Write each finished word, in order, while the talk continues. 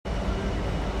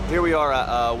Here we are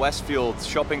at Westfield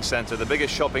shopping centre, the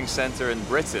biggest shopping centre in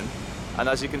Britain. And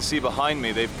as you can see behind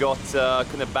me, they've got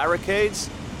kind of barricades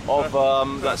of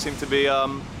that seem to be,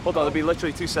 hold on, it'll be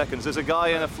literally 2 seconds. There's a guy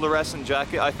in a fluorescent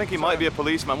jacket. I think he might be a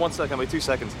policeman. 1 second, wait, 2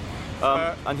 seconds.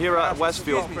 And here at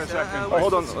Westfield,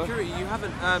 hold on. Security, you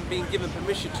haven't been given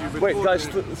permission to record. Wait, guys,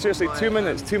 seriously, 2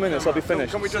 minutes, I'll be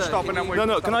finished. Can we just stop and then wait?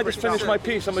 No, can I just finish my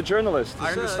piece? I'm a journalist.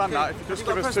 I understand that. If you just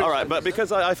give us 2 All right, but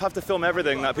because I have to film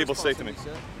everything that people say to me.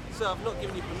 Sir, I've not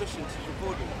given you permission to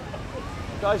record me.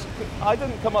 Guys, I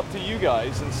didn't come up to you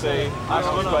guys and say,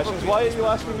 ask me questions. Why are you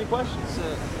asking me questions?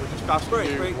 Sir, We're just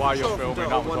asking you why you're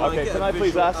filming. Okay, can I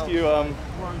please ask you,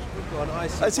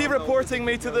 is he reporting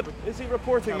me to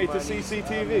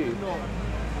CCTV?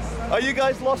 Are you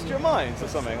guys lost your minds or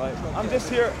something? Like, I'm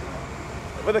just here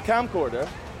with a camcorder.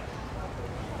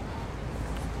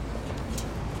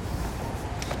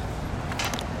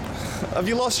 Have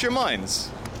you lost your minds?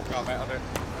 Oh, mate, I do.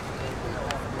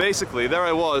 Basically, there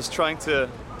I was trying to...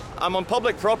 I'm on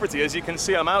public property, as you can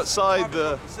see. I'm outside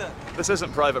the... This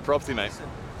isn't private property, mate.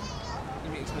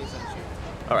 Let me explain something to you.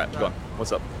 All right, go on.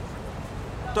 What's up?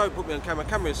 Don't put me on camera.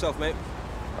 Camera yourself, mate.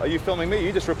 Are you filming me?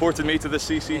 You just reported me to the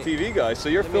CCTV guy, so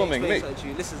you're filming me.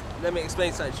 Let me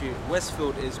explain something to you.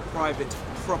 Westfield is private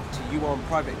property. You are on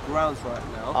private grounds right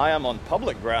now. I am on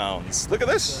public grounds. Look at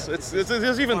this.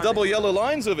 There's even double yellow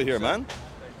lines over here, man.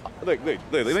 Look,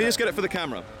 let me just get it for the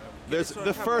camera. There's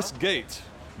the first gate.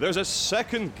 There's a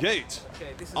second gate.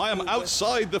 I am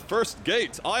outside the first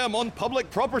gate. I am on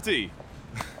public property.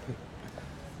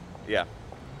 Yeah.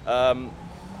 I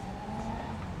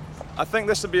think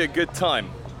this would be a good time,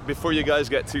 before you guys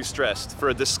get too stressed, for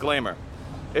a disclaimer.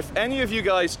 If any of you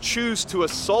guys choose to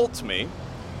assault me,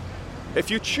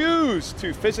 if you choose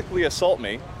to physically assault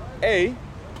me, A,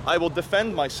 I will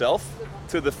defend myself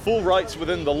to the full rights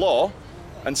within the law,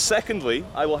 and secondly,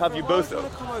 I will have you both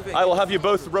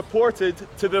reported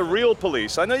to the real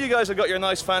police. I know you guys have got your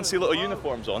nice fancy little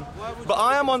uniforms on, but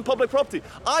I am on public property.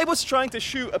 I was trying to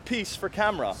shoot a piece for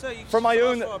camera for my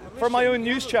own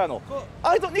news channel.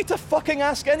 I don't need to fucking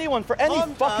ask anyone for any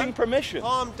fucking permission.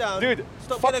 Calm down. Dude,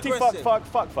 fuck.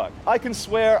 I can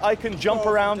swear, I can jump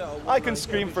around, I can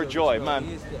scream for joy,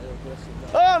 man.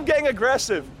 Oh, I'm getting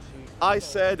aggressive. I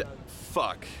said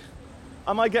fuck.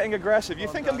 Am I getting aggressive? You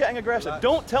think I'm getting aggressive?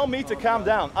 Don't tell me to calm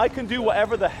down. I can do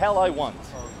whatever the hell I want.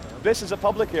 This is a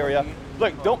public area.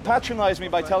 Look, don't patronize me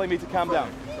by telling me to calm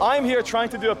down. I'm here trying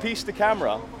to do a piece to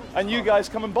camera, and you guys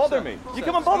come and bother me. You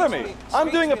come and bother me. I'm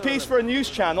doing a piece for a news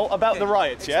channel about the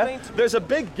riots, yeah? There's a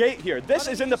big gate here. This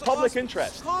is in the public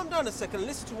interest. Calm down a second and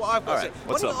listen to what I've got to say.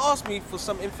 When you ask me for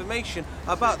some information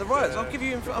about the riots, I'll give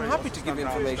you. I'm happy to give you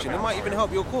information. It might even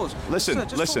help your cause. Listen.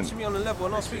 Just talk to me on a level,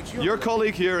 and I'll speak to you. Your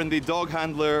colleague here in the dog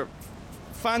handler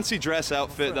fancy dress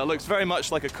outfit that looks very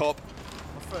much like a cop.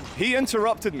 He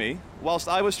interrupted me whilst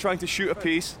I was trying to shoot a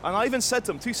piece, and I even said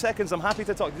to him, 2 seconds, I'm happy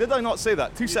to talk. Did I not say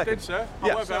that? 2 seconds. You did, sir.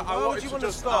 Yeah. However, I wanted to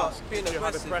just ask being if you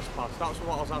had a aggressive? press pass. That's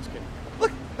what I was asking.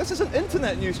 Look, this is an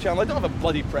internet news channel. I don't have a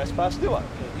bloody press pass, do I?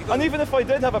 And even if I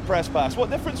did have a press pass, what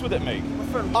difference would it make?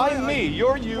 I'm me,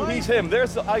 you're you, he's him.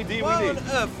 There's the ID we need. Why on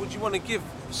earth would you want to give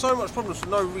so much problems for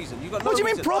no reason? You got no What do you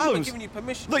mean reason. problems? I haven't given you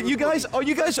permission. Look, are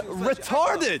you guys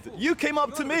retarded? You came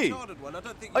up to me.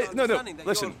 No,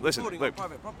 listen. Look,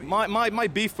 my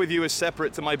beef with you is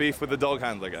separate to my beef with the dog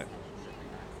handler guy.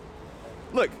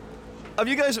 Look, are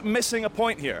you guys missing a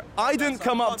point here? I didn't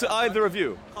come up to either of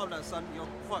you. Calm down, son. You're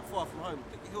quite far from home.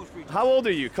 How old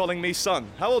are you, calling me son?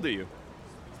 How old are you?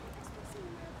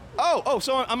 Oh,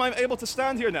 so am I able to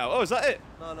stand here now? Oh, is that it?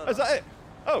 No. Is that it?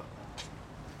 Oh.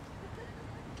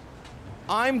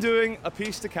 I'm doing a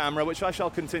piece to camera, which I shall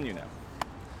continue now.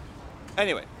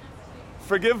 Anyway,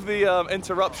 forgive the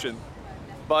interruption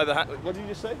by the... What did you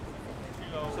just say?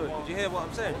 Sorry, did you hear what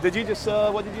I'm saying? Did you just...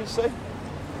 what did you just say?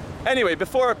 Anyway,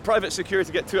 before private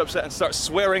security get too upset and start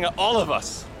swearing at all of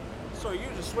us. Sorry, you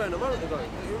were just swearing a moment ago.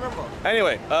 Do you remember?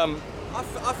 Anyway,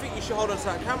 I think you should hold on to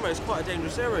that camera. It's quite a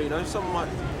dangerous area, you know. Someone might,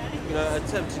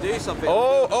 attempt to do something.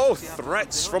 Oh,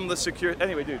 threats from the security.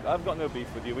 Anyway, dude, I've got no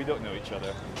beef with you. We don't know each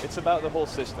other. It's about the whole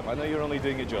system. I know you're only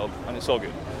doing your job, and it's all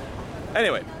good.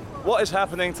 Anyway, what is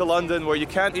happening to London where you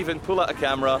can't even pull out a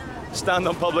camera, stand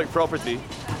on public property,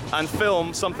 and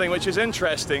film something which is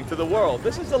interesting to the world?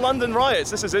 This is the London riots.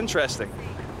 This is interesting.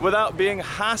 Without being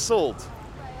hassled.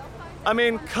 I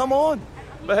mean, come on.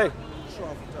 But hey.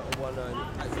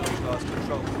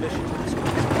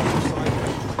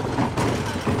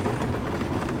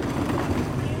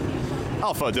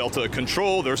 Alpha Delta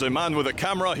Control, there's a man with a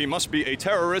camera. He must be a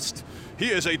terrorist. He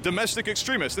is a domestic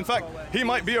extremist. In fact, he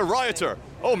might be a rioter.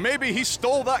 Oh, maybe he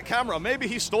stole that camera. Maybe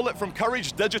he stole it from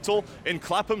Courage Digital in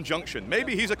Clapham Junction.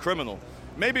 Maybe he's a criminal.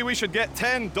 Maybe we should get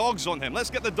 10 dogs on him.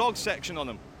 Let's get the dog section on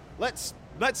him. Let's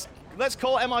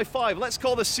call MI5. Let's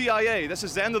call the CIA. This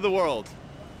is the end of the world.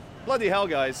 Bloody hell,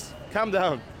 guys. Calm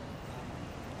down.